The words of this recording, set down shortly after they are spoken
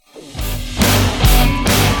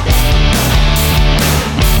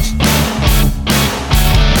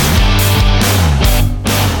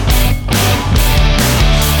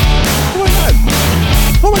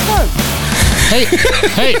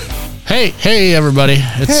Hey, everybody.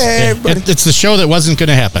 It's the show that wasn't going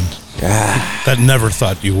to happen. That never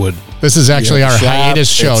thought you would. This is actually our hiatus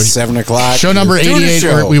show. It's 7 o'clock. Show number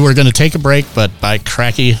 88. We were going to take a break, but by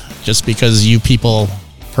cracky, just because you people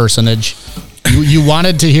personage, you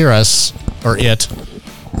wanted to hear us, or it,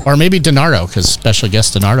 or maybe Donardo, because special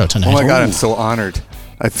guest Donardo tonight. Oh my God, I'm so honored.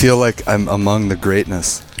 I feel like I'm among the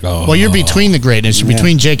greatness. Oh. Well, you're between the greatness. You're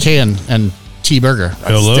between JK and T Burger.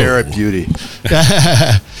 Hello. Stare at beauty.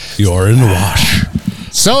 You're in the wash.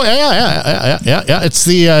 So yeah. It's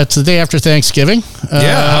the day after Thanksgiving.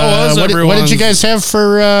 How was everyone? What did you guys have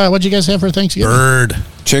for Thanksgiving? Bird,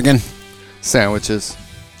 chicken, sandwiches.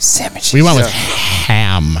 We went with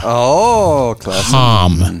ham. Oh, classic.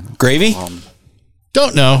 Ham. Gravy.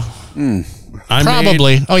 Don't know.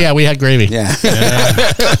 Probably. Oh yeah, we had gravy. Yeah.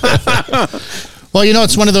 Well,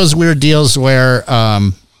 it's one of those weird deals where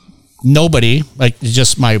nobody, like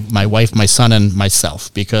just my wife, my son, and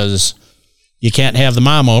myself, because you can't have the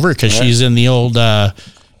mom over because she's in the old, the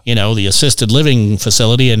assisted living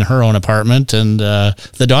facility in her own apartment, and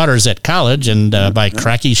the daughter's at college, and by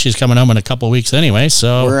cracky, she's coming home in a couple of weeks anyway.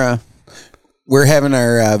 So we're having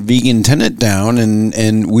our vegan tenant down,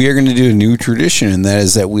 and we are going to do a new tradition, and that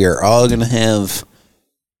is that we are all going to have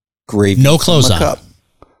gravy. No clothes on. Cup.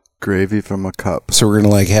 Gravy from a cup. So we're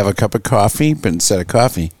going to have a cup of coffee, but instead of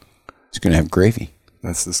coffee, it's going to have gravy.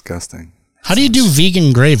 That's disgusting. How do you do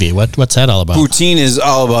vegan gravy? What's that all about? Poutine is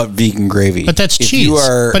all about vegan gravy. But that's cheese.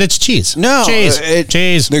 But it's cheese. No.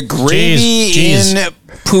 Cheese. The gravy in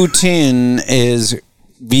poutine is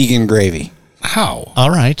vegan gravy. How?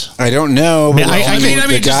 All right. I don't know. But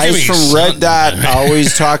the guys from Red Dot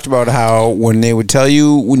always talked about how when they would tell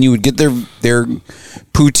you, when you would get their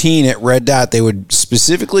poutine at Red Dot, they would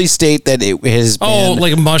specifically state that it has been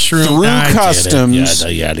like a mushroom through customs.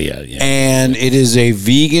 Yada. And it is a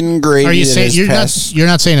vegan gravy. Are you saying you're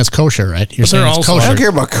not saying it's kosher, right? You're saying it's kosher. I don't care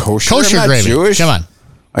about kosher. Kosher I'm not gravy. Jewish. Come on.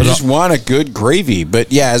 I just want a good gravy.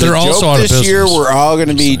 But yeah, as a joke this year, we're all going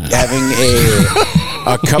to be having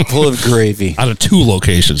a cup full of gravy. Out of 2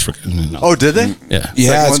 locations. Oh, did they? Yeah.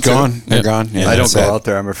 Yeah, it's gone. They're gone. Yeah, I don't go out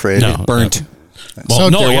there. I'm afraid. No, burnt. Well,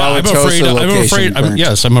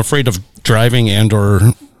 I'm afraid of driving and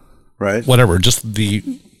or whatever. Just the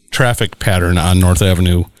traffic pattern on North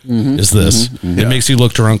Avenue is this. It makes you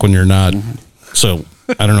look drunk when you're not. So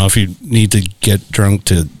I don't know if you need to get drunk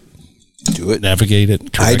to do it, navigate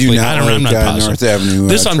it correctly. I do not. I'm not positive. North Avenue.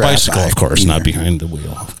 This on bicycle, of course, not behind the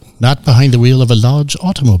wheel. Not behind the wheel of a large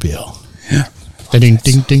automobile. Yeah. Ding,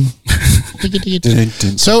 ding, ding.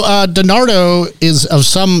 So, Donardo is of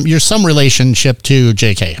some relationship to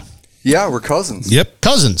JK. Yeah, we're cousins. Yep.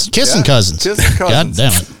 Cousins. Kissing cousins. Kissing cousins.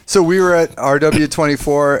 God damn it. So we were at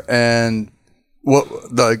RW24, and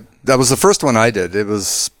that was the first one I did. It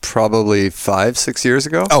was probably 5-6 years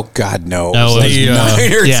ago. Oh God, no! No,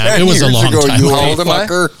 it was a long time. How old am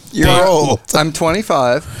I? You're old. I'm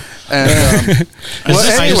 25. And anyway,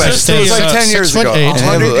 it was like 10 years ago.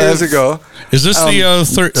 100 years ago. Is this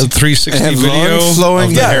the 360 video flowing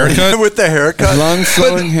of the haircut? With the haircut. Long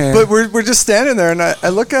flowing hair. But we're just standing there, and I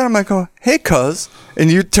look at him, I go, hey, cuz.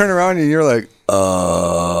 And you turn around, and you're like,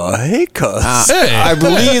 hey, cuz. I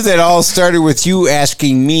believe that all started with you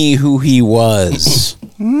asking me who he was.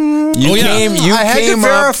 I had to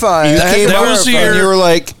verify. And you were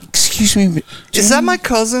like, excuse me, is that my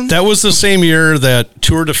cousin? That was the same year that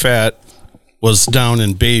Tour de Fat was down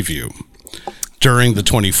in Bayview during the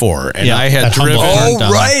 24, and I had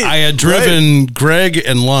driven Greg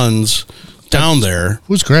and Lunds down there.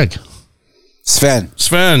 Who's Greg? Sven.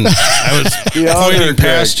 I was pointing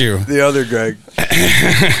past you. The other Greg.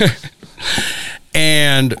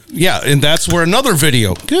 And that's where another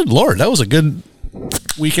video. Good Lord, that was a good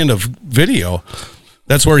weekend of video.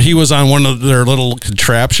 That's where he was on one of their little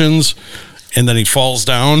contraptions, and then he falls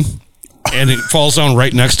down, and it falls down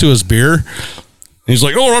right next to his beer. He's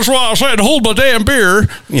like, "Oh, that's why I said hold my damn beer."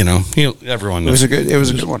 Everyone knows. It was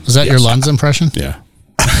a good one. Was that your Lunds impression? Yeah.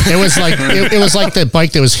 It was like it was like the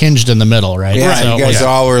bike that was hinged in the middle, right? Yeah, so, you guys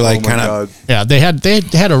all were like kind of. Yeah, they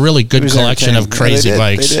had a really good collection of crazy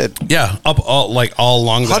bikes. They did. Yeah, all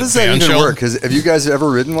along. How does that even work? Have you guys ever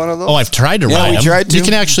ridden one of those? Oh, I've tried to ride them. Tried to. You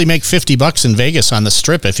can actually make $50 in Vegas on the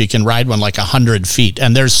Strip if you can ride one like 100 feet.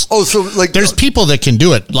 And there's people that can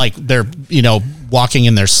do it like they're walking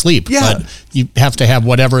in their sleep. Yeah. But you have to have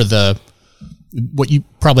what you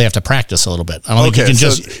probably have to practice a little bit. I don't think you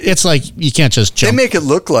can it's like you can't just jump. They make it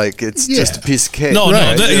look like it's just a piece of cake. No,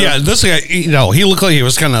 this guy, he looked like he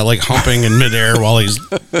was kind of like humping in midair while he's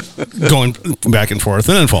going back and forth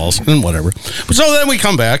and then falls and whatever. But so then we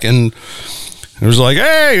come back and It was like,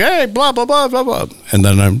 hey, blah, blah, blah, blah, blah. And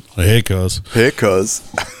then I'm like, hey, cuz. Hey, cuz.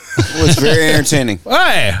 It was very entertaining.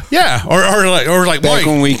 Hey, yeah. Or like Back Mike,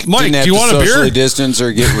 when we Mike, didn't have do you to want a socially beer? distance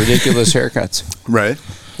or get ridiculous haircuts. Right.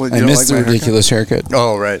 What, I missed the ridiculous haircut.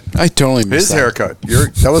 Oh, right. I totally missed His haircut.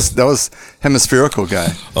 That was hemispherical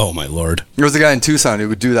guy. Oh, my Lord. There was a guy in Tucson who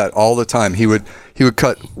would do that all the time. He would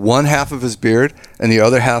cut one half of his beard and the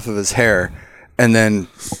other half of his hair, and then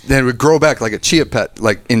it would grow back like a chia pet.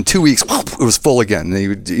 Like in 2 weeks, it was full again.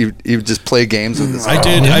 And he would just play games with his. I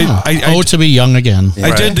did. I to be young again.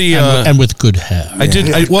 I did the and with good hair. I did.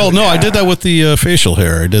 I did that with the facial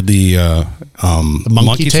hair. I did the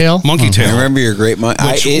monkey tail. Monkey tail. I remember your great money.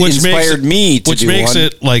 It inspired me to which do makes one.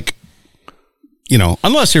 it like,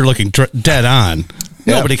 unless you're looking dead on,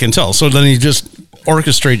 nobody can tell. So then you just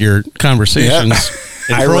orchestrate your conversations.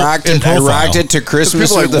 I rocked it to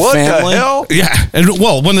Christmas with the what family. The hell? Yeah, and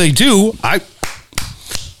when they do,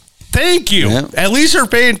 thank you. Yeah. At least you're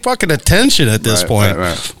paying fucking attention at this point.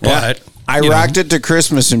 Right. But I rocked it to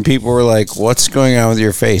Christmas, and people were like, "What's going on with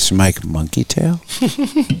your face?" I'm like, "Monkey tail."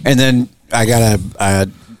 And then I got a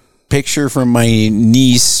picture from my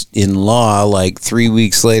niece-in-law like 3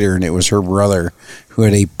 weeks later, and it was her brother who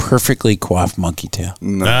had a perfectly coiffed monkey tail.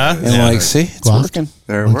 And like, see, it's working.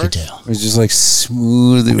 There it Monkey works. tail. It was just like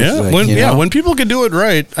smooth. It was like, when people can do it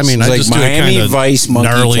right. I mean, It's I like just Miami do it kind of Vice monkey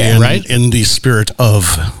gnarly tail. and in the spirit of.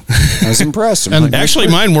 I was impressed. I'm And like, Actually,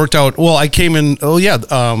 mine worked out. Well, I came in.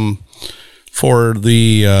 For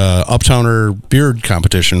the Uptowner beard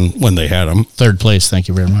competition when they had them. Third place. Thank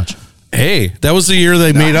you very much. Hey, that was the year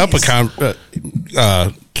they made up a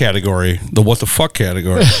category, the what the fuck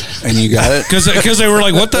category. and you got it? Because they were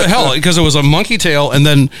like, what the hell? Because it was a monkey tail, and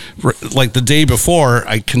then like the day before,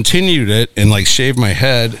 I continued it and like shaved my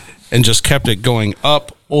head and just kept it going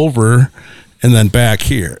up, over, and then back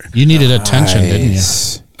here. You needed attention, didn't you?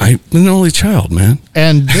 I'm an only child, man.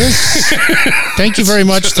 And this, thank you very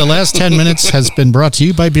much. The last 10 minutes has been brought to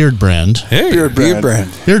you by Beard Brand. Hey, Beard brand.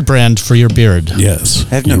 Beard Brand for your beard. yes.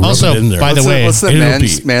 Have no- Also, by the way, what's the it'll be-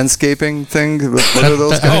 manscaping thing? What are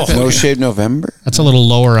those guys? No Shave November? that's a little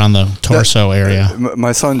lower on the torso area.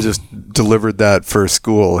 My son just delivered that for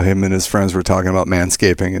school. Him and his friends were talking about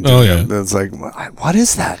manscaping, and it's like, what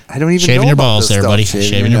is that? I don't even Shaving know your about balls this there, stuff. buddy.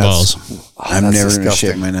 Shaving your balls. I'm that's never going to disgusting.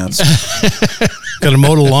 shave my nuts. Got to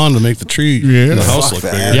mow the lawn to make the tree, the house look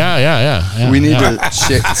that. bigger. Yeah. We need to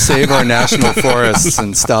save our national forests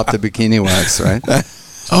and stop the bikini wax, right?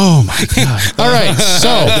 Oh my God! All right, so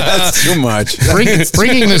That's too much.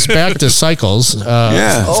 bringing this back to cycles.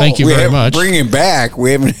 Thank you very much. Bring it back.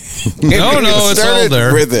 We haven't. No, it's all started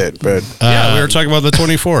there. with it, but Yeah, we were talking about the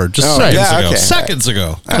 24 just right. seconds Yeah, ago. okay. Seconds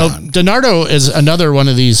ago. So Donardo is another one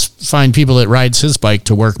of these fine people that rides his bike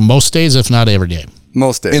to work most days, if not every day.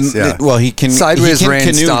 Most days, yeah. well, he can Sideways he can rain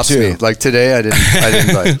canoe stops too. me. Like today, I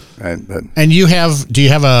didn't bike. But And do you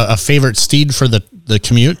have a favorite steed for the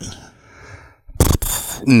commute?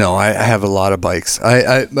 no, I have a lot of bikes.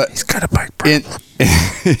 But He's got a bike. in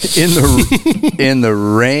the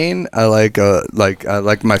rain, I like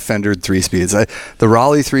my Fender 3-speeds. The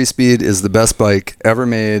Raleigh 3-speed is the best bike ever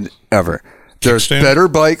made ever. There's Kickstand? better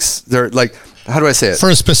bikes. They're like, how do I say it?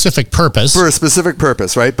 For a specific purpose. For a specific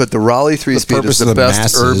purpose, right? But the Raleigh 3-speed purpose is of the the best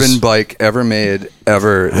masses. urban bike ever made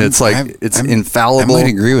ever. It's infallible. I might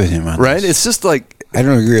agree with him on right? this. It's just like I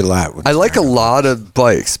don't agree a lot with I like a lot of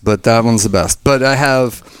bikes, but that one's the best. But I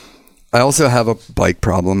also have a bike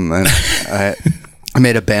problem, and I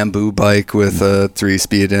made a bamboo bike with a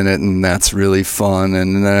 3-speed in it, and that's really fun.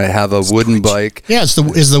 And then I have a wooden bike. Yeah,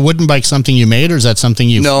 is the wooden bike something you made, or is that something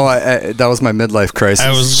you? No, that was my midlife crisis.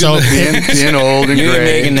 I was So gonna- being old and you gray.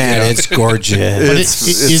 making that. It's gorgeous. But It's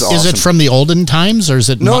is awesome. it from the olden times, or is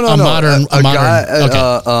it No. a modern? A guy,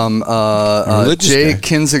 okay. Religious Jay guy.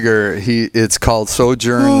 Kinziger. It's called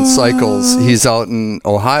Sojourn Cycles. He's out in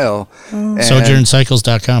Ohio. and-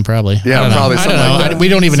 Sojourncycles.com probably. Yeah, I don't know. probably I don't something know. like that. We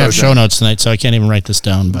don't even have show Sojourn. notes tonight, so I can't even write this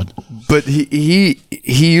down. But he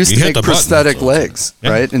used You to hit make the button, prosthetic that's all. legs,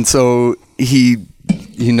 right? And so he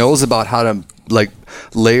knows about how to like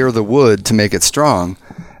layer the wood to make it strong.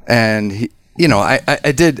 And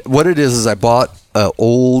I did what it is I bought an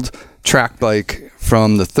old track bike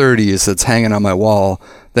from the 30s that's hanging on my wall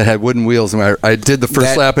that had wooden wheels, and I did the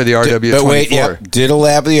first lap of the RW24. But wait, did a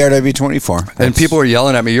lap of the RW24. And people were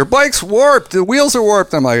yelling at me, "Your bike's warped. The wheels are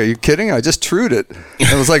warped." I'm like, "Are you kidding? I just trued it."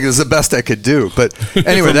 It was like it was the best I could do. But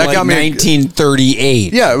anyway, From that like got me.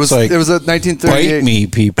 1938. Yeah, it was like, a 1938. bite me,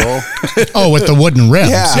 people. Oh, with the wooden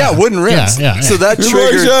rims. Yeah. Yeah, wooden rims. Yeah. So that Your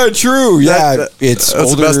triggered. bike's not true. Yeah, that- it's that's the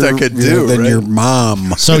older best I could do, than right? your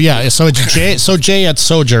mom. So yeah, so it's Jay. So Jay at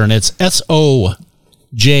Sojourn. It's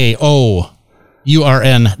SOJO.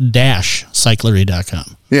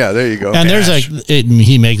 urn-cyclery.com. Yeah, there you go. And there's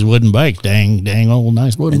he makes wooden bike. Dang old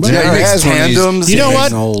nice wooden bike. Yeah, he makes tandems. You know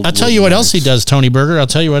what? I'll tell you what else he does, Tony Berger. I'll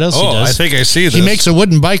tell you what else he does. I think I see this. He makes a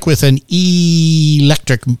wooden bike with an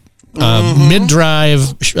electric mid-drive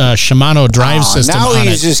Shimano drive system now on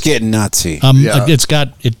he's it. just getting nutsy. It's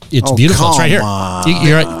beautiful. It's right here.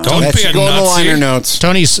 You're right. Don't be a go in the liner nutsy. notes.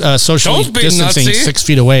 Tony's socially Don't be distancing nutsy. 6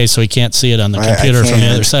 feet away, so he can't see it on the computer from the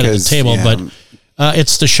other side of the table. yeah. But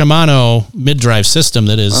it's the Shimano mid-drive system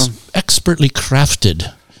that is expertly crafted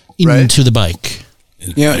into the bike.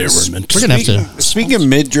 Yeah, We're gonna have to. Speaking of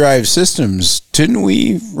mid-drive systems, didn't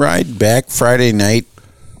we ride back Friday night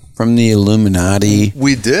from the Illuminati?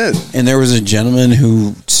 We did. And there was a gentleman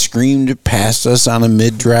who screamed past us on a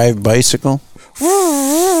mid-drive bicycle.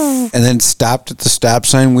 And then stopped at the stop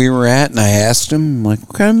sign we were at, and I asked him, I'm like,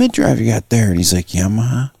 what kind of mid-drive you got there? And he's like,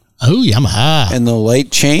 Yamaha. Oh, Yamaha. And the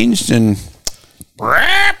light changed, and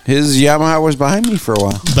his Yamaha was behind me for a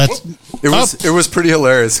while. But It was pretty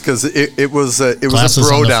hilarious because it was a Glasses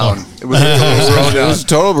bro on the down. floor. It was a bro down. It was a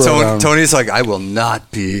total bro down. Tony's like, I will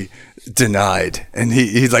not be denied, and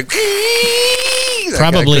he's like,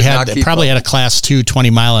 probably had a class 2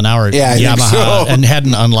 20-mile-an-hour Yeah, I think Yamaha so. and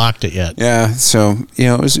hadn't unlocked it yet. Yeah, so,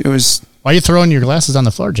 it was Why are you throwing your glasses on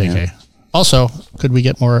the floor, JK? Yeah. Also, could we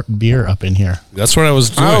get more beer up in here? That's what I was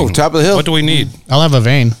doing. Oh, top of the hill. What do we need? I'll have a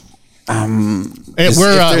vein. if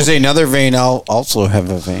there's another vein, I'll also have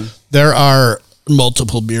a vein. There are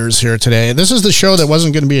multiple beers here today. This is the show that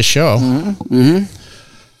wasn't going to be a show. Mm-hmm.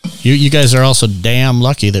 You guys are also damn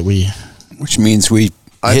lucky that Which means we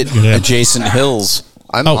hit adjacent hills.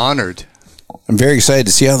 I'm honored. I'm very excited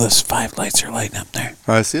to see how those 5 lights are lighting up there.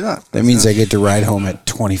 I see that. That means I get to ride home at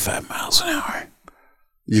 25 miles an hour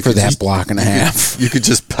for that block and a half. You could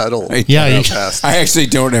just pedal. Yeah, I actually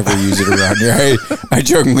don't ever use it around here. I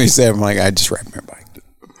jokingly say, I'm like, I just ride my bike.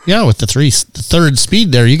 Yeah, with the third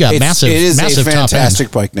speed there, you got massive. It is massive a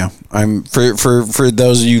fantastic bike now. I'm for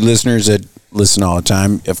those of you listeners that listen all the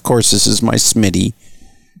time. Of course, this is my Smitty,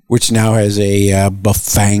 which now has a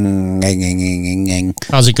Bafang.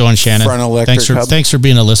 How's it going, Shannon? Front electric Thanks for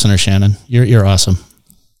being a listener, Shannon. You're awesome.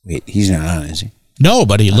 Wait, he's not on, is he? No,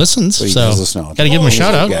 but he listens. He so does listen all the got to give him a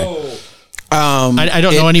shout out. I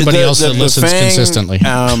don't know anybody else that listens consistently.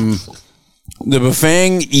 The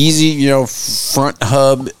Bafang easy, front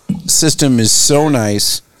hub system is so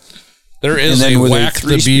nice. There is a Whack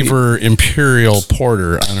the Beaver Imperial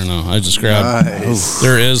Porter. I don't know. I just grabbed. Nice.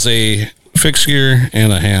 There is a fixed gear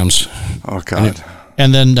and a hams. Oh God.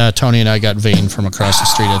 And then Tony and I got Vane from across the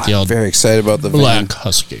street at the old Very excited about the Black van.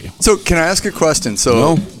 Husky. So can I ask a question?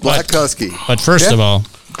 So Black Husky. But first of all,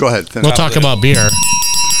 Go ahead. Finish. we'll talk about beer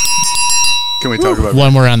Can we talk about?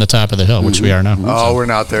 when we're on the top of the hill, which we are now. Oh, we're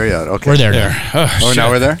not there yet. Okay. We're there. Oh, now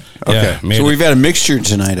we're there. Okay. Yeah, So we've had a mixture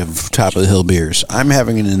tonight of top of the hill beers. I'm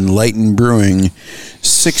having an Enlightened Brewing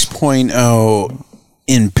 6.0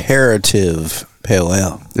 Imperative Pale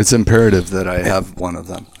Ale. It's imperative that I have one of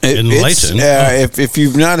them. Enlightened? If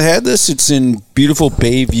you've not had this, it's in beautiful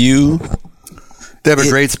Bayview. They have a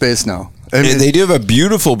great space now. I mean, They do have a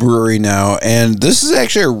beautiful brewery now, and this is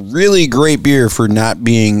actually a really great beer for not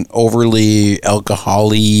being overly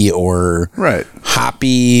alcohol-y or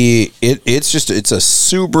hoppy. It's a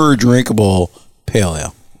super drinkable pale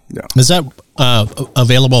ale. Yeah. Is that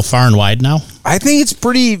available far and wide now? I think it's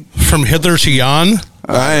pretty. From hither to yon.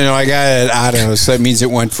 I know. I got it. Ottawa, so that means it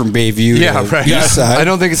went from Bayview. Yeah, to right. the east side. I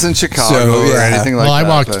don't think it's in Chicago or anything like that. Well, I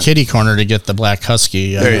walked but- kitty corner to get the Black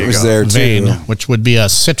Husky. There you It was go. there Vane, too. which would be a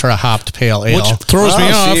citra hopped pale ale. Which throws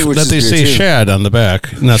me off which that is they good say too. shad on the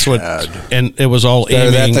back. And that's what, and it was all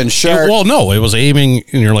Better that aiming. than shark. No, it was aiming,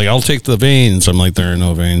 and you're like, I'll take the veins. I'm like, there are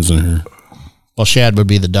no veins in here. Well, Shad would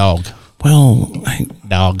be the dog. Well,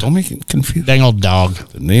 Dog. don't make it confused. Dang old dog.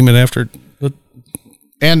 Name it after.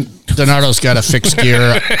 And Donato's got a fixed gear.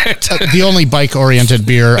 The only bike-oriented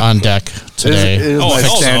beer on deck today. It is my it's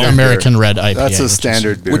also standard American beer. Red IPA. That's a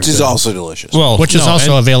standard beer. Which is also delicious. Well, Which is no,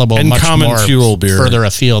 also and- available and much common more fuel beer further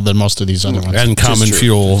afield than most of these other ones. and common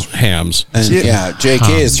fuel hams. And Yeah.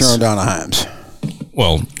 JK is throwing down a Himes.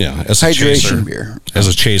 Well, yeah, as a Hydration chaser, beer. as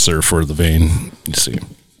a chaser for the vein. You see,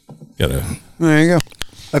 gotta. There you go.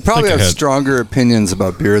 I probably Think have ahead. stronger opinions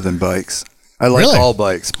about beer than bikes. I like Really? all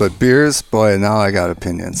bikes, but beers, boy, now I got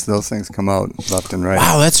opinions. Those things come out left and right.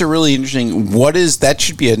 Wow, that's a really interesting. What is that?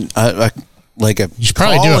 Should be a You should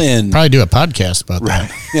probably call in. do a podcast about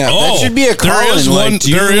that. Yeah, that Oh, should be a call there is in. one- Like,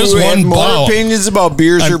 do there you is have one more bow. opinions about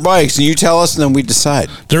beers or bikes, and you tell us, and then we decide.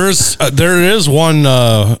 There is one.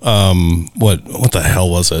 What the hell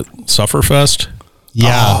was it? Sufferfest.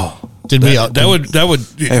 Yeah. Did we? That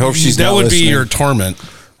would. I hope she's That not would listening. be your torment.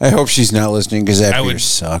 I hope she's not listening because that beer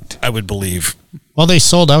sucked. I would believe. Well, they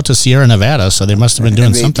sold out to Sierra Nevada, so they must have been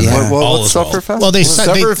doing something right. What's Sufferfest? Well,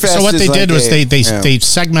 so what they did was they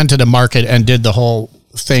segmented a market and did the whole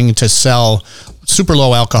thing to sell super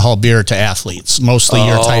low alcohol beer to athletes, mostly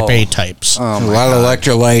your type A types. A lot of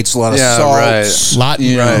electrolytes, a lot of salt,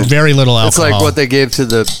 very little alcohol. It's like what they gave to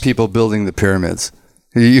the people building the pyramids.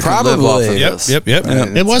 You probably live off of this. Yep.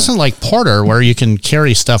 It wasn't like porter where you can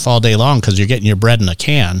carry stuff all day long because you're getting your bread in a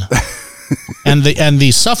can. and the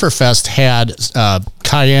Sufferfest had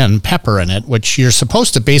cayenne pepper in it, which you're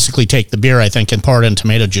supposed to basically take the beer, I think, and pour it in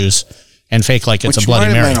tomato juice and fake like it's a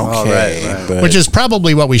Bloody Mary. Okay, which is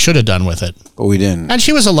probably what we should have done with it. But we didn't. And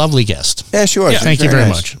she was a lovely guest. Yeah, she was. Thank you very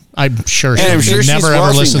much. I'm sure she'll never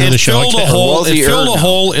ever listen to the show. It filled a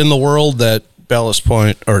hole in the world that Ballast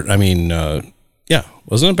Point,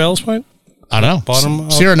 wasn't it Ballast Point? I don't know.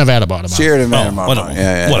 Sierra Nevada bought them out. Sierra Nevada bought them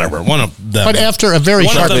out. Whatever. One of them. But after a very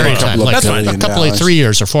short period of time, like a couple of 3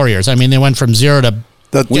 years or 4 years, I mean, they went from zero to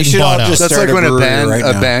we should all just That's start like when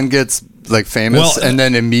a band gets like famous, and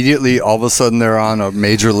then immediately all of a sudden they're on a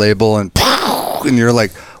major label, and you're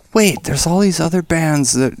like, wait, there's all these other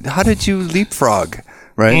bands. How did you leapfrog?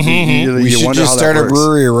 Right? We should just start a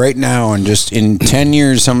brewery right now, and just in 10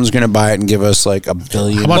 years, someone's going to buy it and give us like $1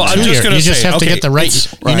 billion. Well, you just have to get the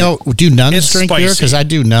right. You know, do nuns drink beer? Because I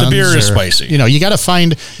do nuns. The beer is spicy. You know, you got to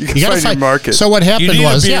find. You got to find your market. So what happened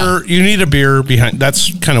was, you need a beer behind.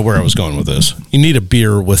 That's kind of where I was going with this. You need a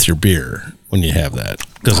beer with your beer when you have that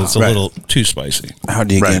because it's a little too spicy. How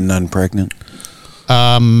do you get a nun pregnant?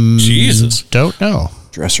 Jesus, don't know.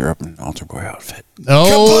 Dress her up in an altar boy outfit.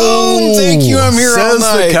 Oh, kaboom! Thank you. I'm here all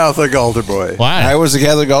night. The Catholic altar boy. Why? I was a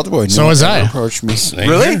Catholic altar boy. So was I. Approached me.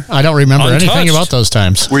 Really? I don't remember anything about those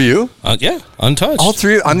times. Were you? Yeah, untouched. All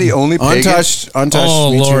three. I'm the only pagan. Untouched. Oh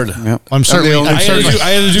Lord. Yep. I'm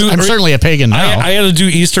certainly a pagan now. I had to do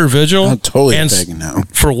Easter Vigil. I'm totally a pagan now.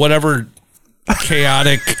 For whatever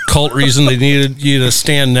chaotic cult reason, they needed you to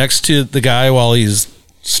stand next to the guy while he's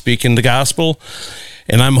speaking the gospel.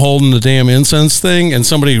 And I'm holding the damn incense thing, and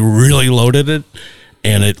somebody really loaded it,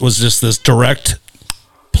 and it was just this direct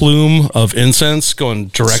plume of incense going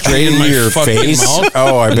directly in my fucking face. mouth.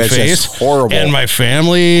 Oh, I bet it's horrible. And my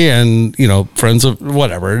family and, friends of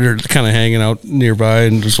whatever, they're kind of hanging out nearby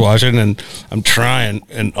and just watching, and I'm trying,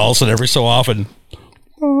 and all of a sudden, every so often,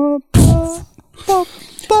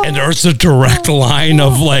 and there's a direct line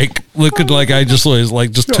of looking like I just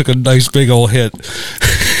took a nice big old hit.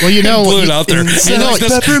 Well, blew it out there.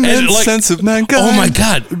 Sense of mankind. Oh my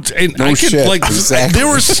God! And no shit. Exactly. They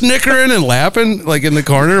were snickering and laughing in the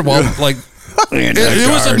corner while it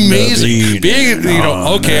was amazing. Being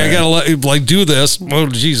okay, I gotta do this. Oh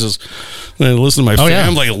Jesus! And I listen to my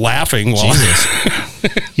family laughing while. Jesus.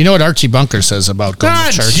 You know what Archie Bunker says about going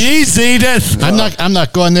to church? Jeez, Edith. I'm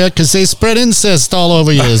not going there because they spread incest all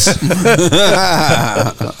over you.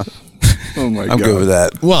 Oh my God. I'm good with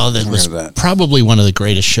that. Well, that was probably one of the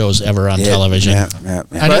greatest shows ever on television.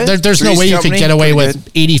 Yeah. There's no way you could get away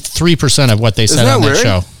with 83% of what they said on that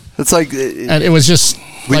show. It's like, and it was just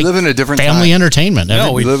we live in a different family time. Entertainment.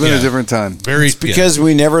 No, we live in a different time. It's because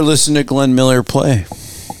we never listened to Glenn Miller play.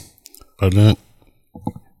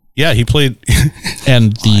 Yeah, he played,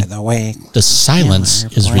 and the silence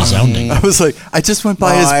is resounding. I was like, I just went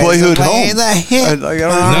by his boyhood home.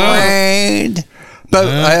 But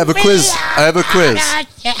I have a quiz.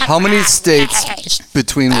 How many states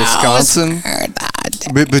between Wisconsin,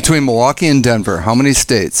 between Milwaukee and Denver? How many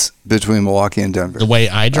states between Milwaukee and Denver? The way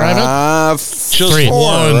I drive it? Just 3.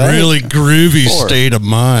 One really groovy state of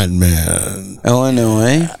mind, man.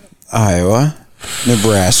 Illinois, Iowa,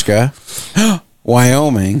 Nebraska,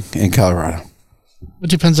 Wyoming, and Colorado. It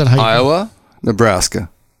depends on how you Iowa, Nebraska.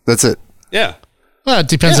 That's it. Yeah. Well, it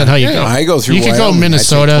depends on how you go. I go through. You could go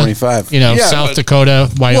Minnesota, 25. South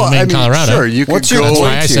Dakota, Wyoming, Colorado. Sure, you could go. That's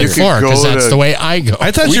why I said 4 because that's the way I go.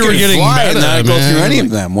 I thought you were getting meta, and not go through any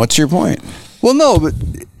of them. What's your point? Well, no, but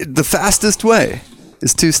the fastest way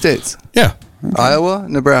is 2 states. Yeah. Iowa,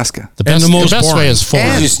 Nebraska. The best way is 4.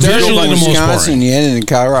 You start in Wisconsin, you end in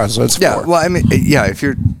Colorado, so it's 4. Yeah, well, I mean, if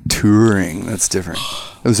you're touring, that's different.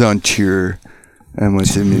 I was on tour. I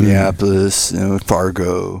went to Minneapolis,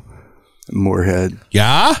 Fargo, Moorhead.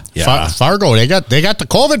 Yeah. Fargo. They got the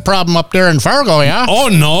COVID problem up there in Fargo. Yeah. Oh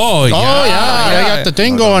no. They got the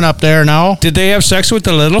thing going up there now. Did they have sex with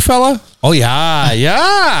the little fella? Oh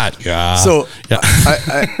yeah. So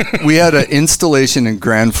we had an installation in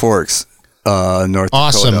Grand Forks, North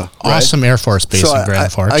Dakota. Awesome Air Force base in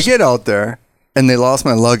Grand Forks. I get out there and they lost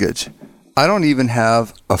my luggage. I don't even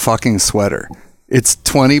have a fucking sweater. It's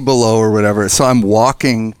 20 below or whatever. So I'm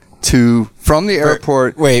walking to from the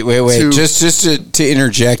airport. Wait. Just to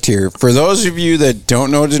interject here. For those of you that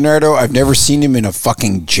don't know DiNardo, I've never seen him in a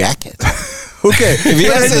fucking jacket. Okay. If he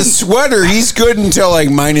has a sweater, he's good until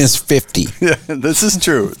like minus 50. Yeah, this is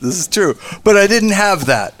true. But I didn't have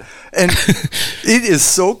that. And it is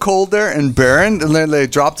so cold there and barren. And then they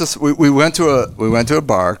dropped us. We went to a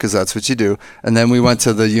bar because that's what you do. And then we went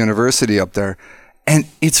to the university up there. And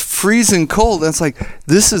it's freezing cold. And it's like,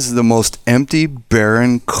 this is the most empty,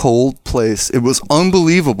 barren, cold place. It was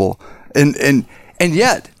unbelievable. And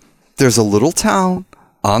yet, there's a little town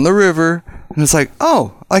on the river. And it's like,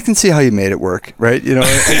 oh, I can see how you made it work, right? You know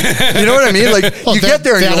what I mean? Like, you get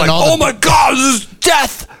there and you're like, oh my God, this is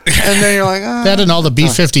death. And then you're like, that and all the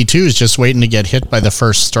B-52s just waiting to get hit by the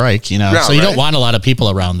first strike, Yeah, so you don't want a lot of people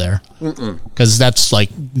around there because that's like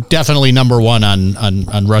definitely number one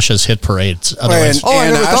on Russia's hit parades. Otherwise, I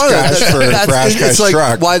never thought of that. It's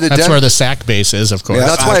like why that's where the SAC base is, of course. Yeah,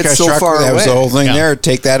 that's why it's so far away. That was the whole thing there.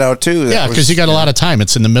 Take that out too. Yeah, because you got a lot of time.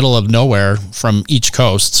 It's in the middle of nowhere from each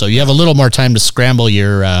coast, so you have a little more time to scramble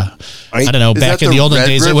your. I don't know. Back in the olden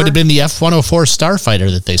days, it would have been the F-104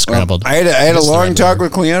 Starfighter that they scrambled. I had a long talk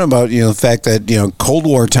with Cleon about the fact that Cold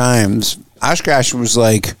War times Oshkosh was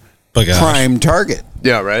like prime target.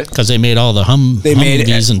 Yeah, right. Because they made all the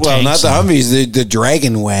Humvees and tanks. Not the Humvees, the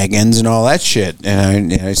Dragon wagons and all that shit.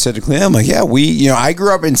 And I said to Cleon, I'm like, yeah, I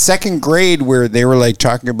grew up in second grade where they were like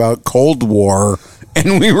talking about Cold War.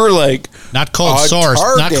 And we were like, not cold sore,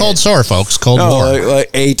 folks. Cold War, like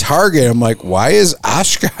a target. I'm like, why is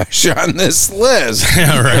Oshkosh on this list?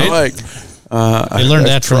 Yeah, right. They learned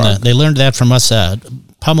that from us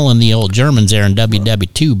pummeling the old Germans there in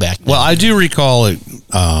WW2 back then. Well, I do recall it.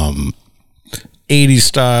 80s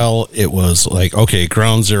style. It was like, okay,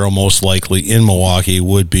 ground zero most likely in Milwaukee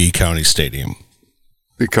would be County Stadium.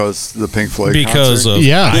 Because the Pink Floyd because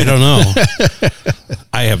concert? I don't know.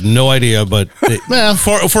 I have no idea, but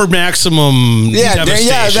for maximum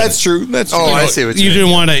devastation. That's true. That's true. I see what you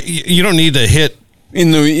didn't want to. You don't need to hit. You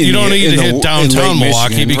don't need to hit downtown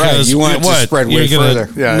Milwaukee because you want it to spread way further.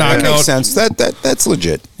 Yeah, that makes sense. That's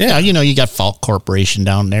legit. Yeah, you got Falk Corporation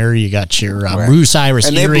down there. You got your Bruce Iris,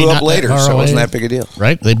 and they blew up later, so it wasn't that big a deal.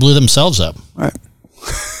 Right? They blew themselves up. Right.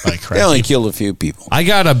 They only killed a few people. I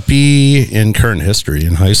got a B in current history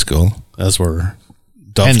in high school, as we're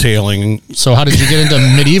dovetailing. So how did you get into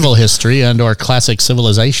medieval history and or classic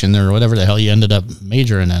civilization or whatever the hell you ended up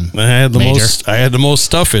majoring in? I had the most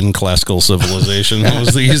stuff in classical civilization. It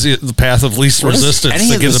was the path of least resistance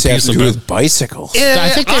to get a piece of with bicycles.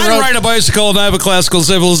 Yeah, I ride a bicycle and I have a classical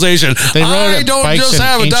civilization. I don't just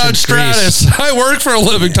have a Dodge Stratus. I work for a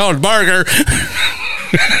living Town Barger.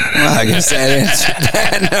 Well, I guess that answered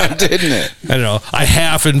that, didn't it? I don't know. I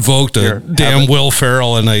half invoked a damn Will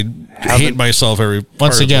Ferrell, and I hate myself every part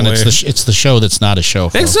once again. Of the way. It's the show that's not a show.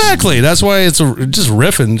 Folks. Exactly. That's why it's just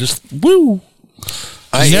riffing, just woo.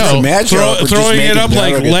 Throwing it up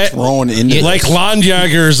like lawn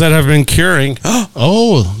joggers that have been curing.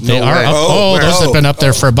 They are up. Those have been up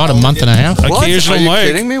there for about a month and a half. Occasional Are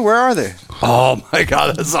you kidding me? Where are they? Oh my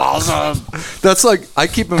God, that's awesome. That's like, I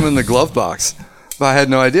keep them in the glove box. But I had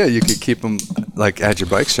no idea you could keep them like at your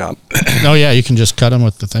bike shop. Oh yeah, you can just cut them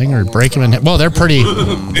with the thing or break them in. Well, they're pretty.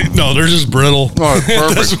 No, they're just brittle. Oh,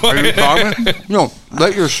 perfect. Are you talking? No,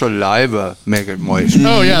 let your saliva make it moist.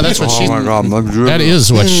 Oh yeah, that's what she. Oh my God, that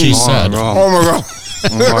is what she said. Oh my God,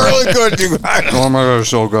 really good, you guys. Oh my God, it's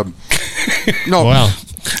so good. No, well.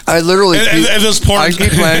 I literally I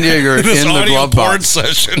keep Land Jaeger in the glove box.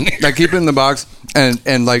 Session. I keep it in the box,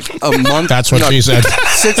 and like a month. That's what she said.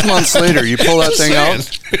 6 months later, you pull that thing out.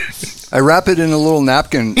 I wrap it in a little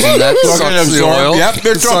napkin, and that sucks the oil. Yep,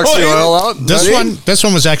 it sucks the oil out. This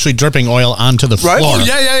one was actually dripping oil onto the floor. Right? Oh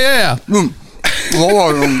yeah.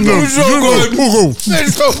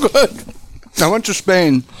 It's so good. I went to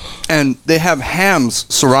Spain, and they have hams,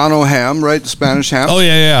 Serrano ham, right? The Spanish ham. Oh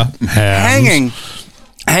yeah.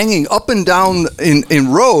 Hanging up and down in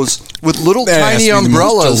rows with little tiny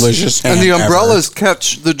umbrellas, and the umbrellas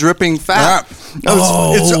catch the dripping fat.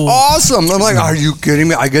 It's awesome. I'm like, are you kidding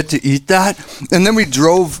me? I get to eat that? And then we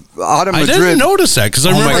drove out of Madrid. I didn't notice that because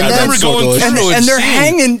I remember going through and they're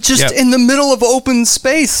hanging just in the middle of open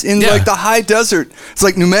space in like the high desert. It's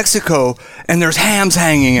like New Mexico, and there's hams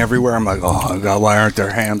hanging everywhere. I'm like, oh God, why aren't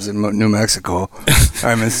there hams in New Mexico?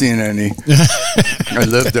 I haven't seen any. I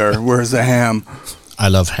lived there. Where's the ham? I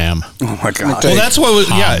love ham. Oh my God! Well, that's what.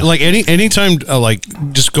 Like anytime, like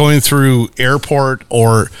just going through airport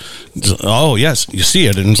or, yes, you see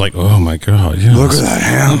it and it's like, oh my God! Yes. Look at that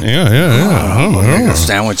ham! Yeah. Make a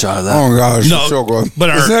sandwich out of that. Oh my gosh, it's so good. But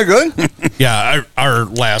isn't that good? Yeah, our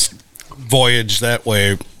last voyage that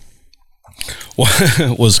way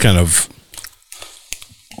was kind of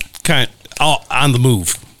on the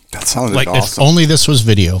move. That sounded Like, awesome. If only this was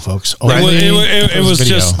video, folks. Only It was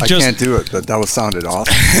video. just I can't do it, but that sounded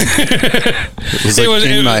awesome. It was like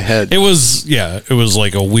in my head. It was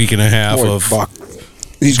like a week and a half of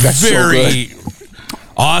These guys very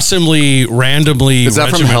awesomely, randomly. Is that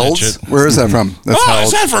from regimented Hells? shit. Where is that from? That's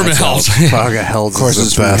Is that from Hells? Fuck, Hells Of course, is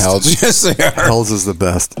it's the from best. Hells. Yes, they are. Hells is the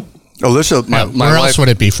best. Alicia, my Where wife, else would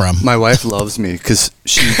it be from? My wife loves me because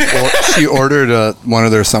she ordered one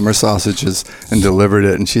of their summer sausages and delivered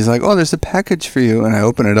it, and she's like, "Oh, there's a package for you," and I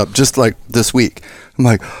open it up just like this week. I'm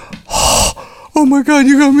like, "Oh my God,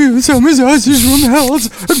 you got me a summer sausage from Hell's,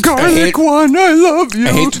 a garlic one. I love you."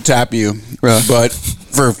 I hate to top you, Yeah. but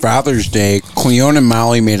for Father's Day, Cleone and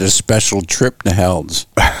Molly made a special trip to Hell's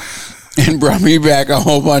and brought me back a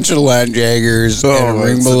whole bunch of Land Jaggers and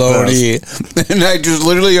ring that's the bologna. And I just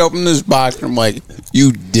literally opened this box and I'm like,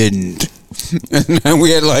 "You didn't." And then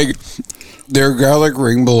we had like their garlic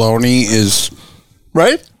ring bologna is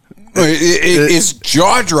Right? it's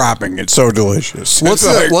jaw dropping. It's so delicious. What's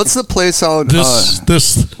It's like- what's the place out? This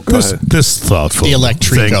thoughtful. The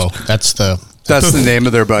Electrico. That's That's the name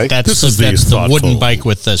of their bike. that's is the thoughtful. wooden bike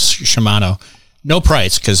with the Shimano. No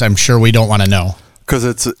price, because I'm sure we don't want to know. Because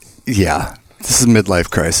it's this is midlife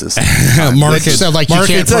crisis. Market. So, like, you market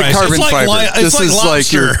can't- It's like price. carbon It's like fiber. it's This like is like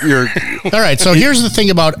lobster. your All right, so here's the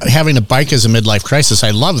thing about having a bike as a midlife crisis.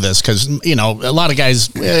 I love this because, a lot of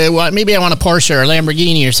guys, maybe I want a Porsche or a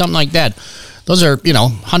Lamborghini or something like that. Those are,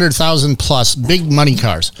 100,000 plus big money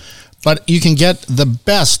cars. But you can get the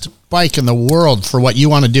best bike in the world for what you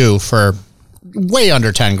want to do for way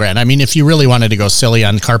under 10 grand. I mean, if you really wanted to go silly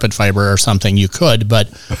on carpet fiber or something, you could, but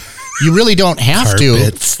you really don't have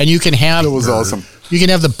Carpets. to. And you can have, It was awesome. You can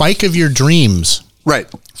have the bike of your dreams right.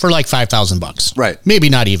 for like $5,000. Right. Maybe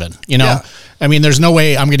not even, Yeah. I mean, there's no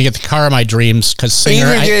way I'm going to get the car of my dreams because Singer,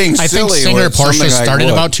 Even getting I think silly Singer with something Porsche like started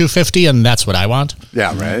what? about 250 and that's what I want.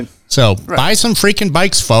 Yeah. Right. So buy some freaking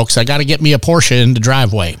bikes, folks. I got to get me a Porsche in the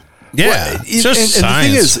driveway. Yeah, it's just and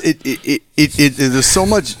science. the thing is, there's so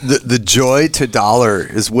much. The joy to dollar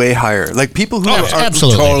is way higher. Like people who Oh, are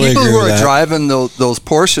absolutely. Totally people agree who with are that. driving those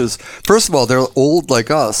Porsches. First of all, they're old like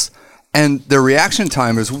us, and their reaction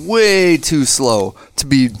time is way too slow to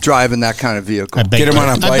be driving that kind of vehicle. I beg, Get 'em on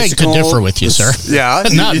a I beg to bicycle. differ with you, sir. Yeah,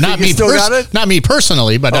 not you think you me. still got it? Not me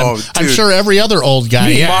personally, but I'm dude. sure every other old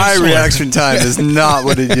guy. My sure. reaction time is not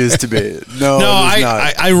what it used to be. No, No, it is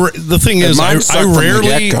not. the thing is, I mine sucked from the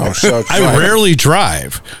rarely, get-go, so I try it. rarely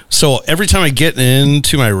drive. So every time I get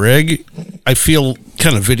into my rig, I feel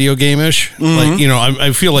kind of video game-ish. Like,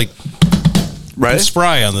 I feel like right.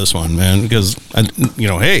 spry on this one, man, because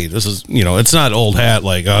hey, this is, it's not old hat.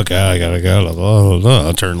 Like, okay, I gotta go, blah, blah,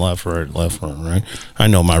 blah, turn left, right. I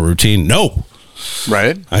know my routine. No,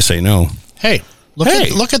 Right. I say no. Hey, look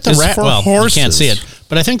at the it's rack. for Well, horses. you can't see it,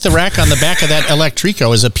 but I think the rack on the back of that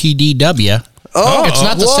Electrico is a PDW. Oh, It's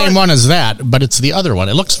not the what? same one as that, but it's the other one.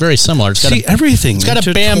 It looks very similar. It's got See, a, everything. it's got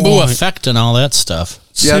a bamboo effect and all that stuff.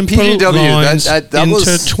 Yeah, Simple PDW. lines That was.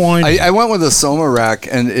 intertwined. I went with a Soma rack,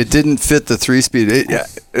 and it didn't fit the 3-speed.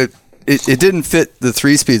 It didn't fit the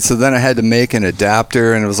 3-speed, so then I had to make an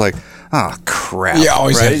adapter, and it was like, oh crap! You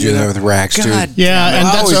always have to do that with racks, too. God Yeah, damn it, and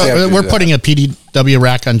I that's always have to do we're that. putting a PDW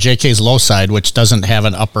rack on JK's low side, which doesn't have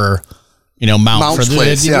an upper, Mount for the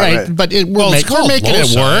place, yeah, right. right. But we're it's making called it low work.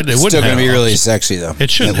 side. It It's wouldn't still going to be have- really sexy, though. It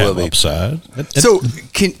shouldn't have will be. upside. So,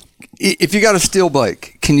 if you got a steel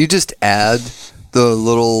bike, can you just add the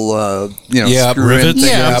little, Yeah, screw in rivets?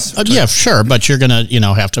 thing? Yeah, sure, but you're gonna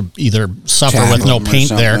have to either suffer Tap with no them or paint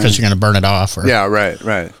there because something. you're gonna burn it off, or Yeah, right.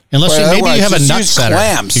 unless Well, maybe you have a just nut use setter.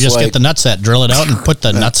 clamps, You just like- get the nut set, drill it out, and put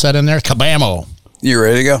the nut set in there. Kabamo! You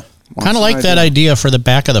ready to go? Kind of like that idea for the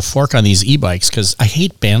back of the fork on these e-bikes because I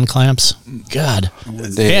hate band clamps. God,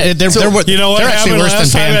 they're You know what they're actually happened worse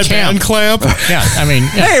last than time band at band clamp. clamp? Yeah, I mean,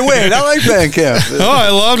 yeah. Hey, wait! I like Bandcamp. Oh, I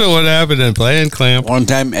loved it. What happened at band clamp? One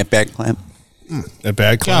time at back clamp. At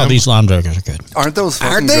band Oh, clamp? these lawn dragons are good. Aren't those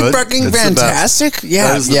fucking Aren't they good? fucking It's the best. fantastic? Yeah,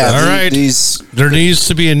 That is the yeah. best. All the- right. These. There needs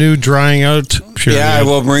to be a new drying out period. Yeah, I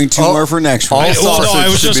will bring two All- more for next all week. Well, no, sausage I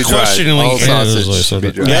was should just be dried. questioning. All Yeah, sausage this is should be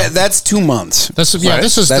like- dried. That's 2 months. This is Right.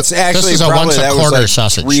 this is That's actually this is a probably once a that was quarter like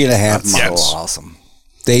sausage. 3.5 That's months. So awesome.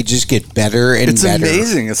 They just get better and It's better.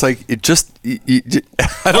 amazing. It's like it just. I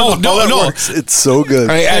don't Oh, know how no. that works. It's so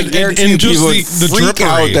good. I And guarantee you just people the would freak drippery,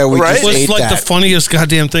 out that we right? just was ate like that. the funniest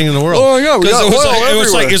goddamn thing in the world. Oh, yeah, we 'Cause got it was oil like,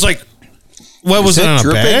 everywhere. it's like, what was Is it it on a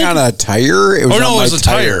dripping bag? on a tire? It was Oh on no, it my was a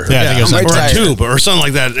tire. Yeah, I think it was or on a my tire. tube or something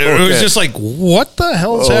like that. It was Okay. just like, what the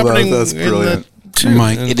hell is Oh, happening? that's in brilliant. the tube?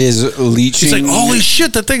 Mike, it is leaching. It's like, holy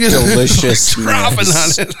shit, that thing is delicious dropping on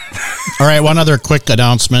mess. it. All right, one other quick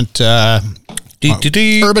announcement.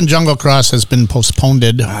 Urban Jungle Cross has been postponed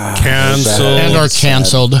Canceled. or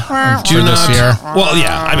canceled for this year. Well,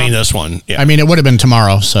 yeah. I mean, this one. Yeah. I mean, it would have been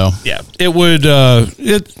tomorrow. So yeah, it would.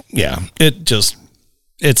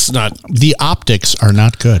 It's not. The optics are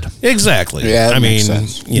not good. Exactly. Yeah, I mean, makes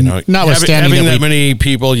sense. Notwithstanding having that that many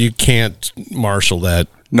people, you can't marshal that.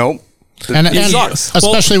 Nope. And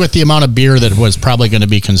especially with the amount of beer that was probably going to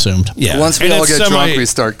be consumed. Yeah. Once we all get drunk, we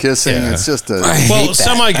start kissing. Yeah. It's just a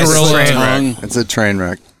semi-gorilla. It's a train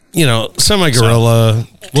wreck. Semi-gorilla.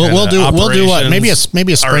 We'll do what? Maybe a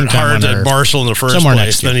springtime hard to marshal in the first somewhere place.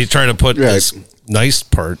 next year. Then you try to put this nice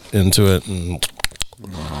part into it, and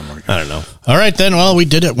I don't know. All right, then. Well, we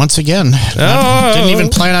did it once again. Didn't even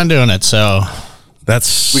plan on doing it, so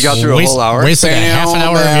we got through a whole hour. Wasted a half an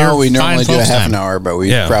hour of your we normally do a half an time. hour, but we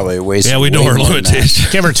probably wasted. Yeah, we know our limitations,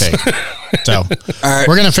 give or take. So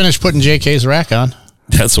we're gonna finish putting JK's rack on.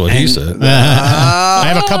 That's what he said. I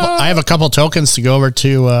have a couple tokens to go over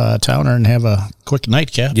to Towner and have a quick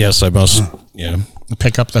nightcap. Yes, I must. Yeah,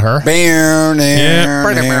 pick up the her.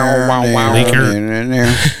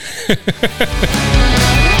 Yeah.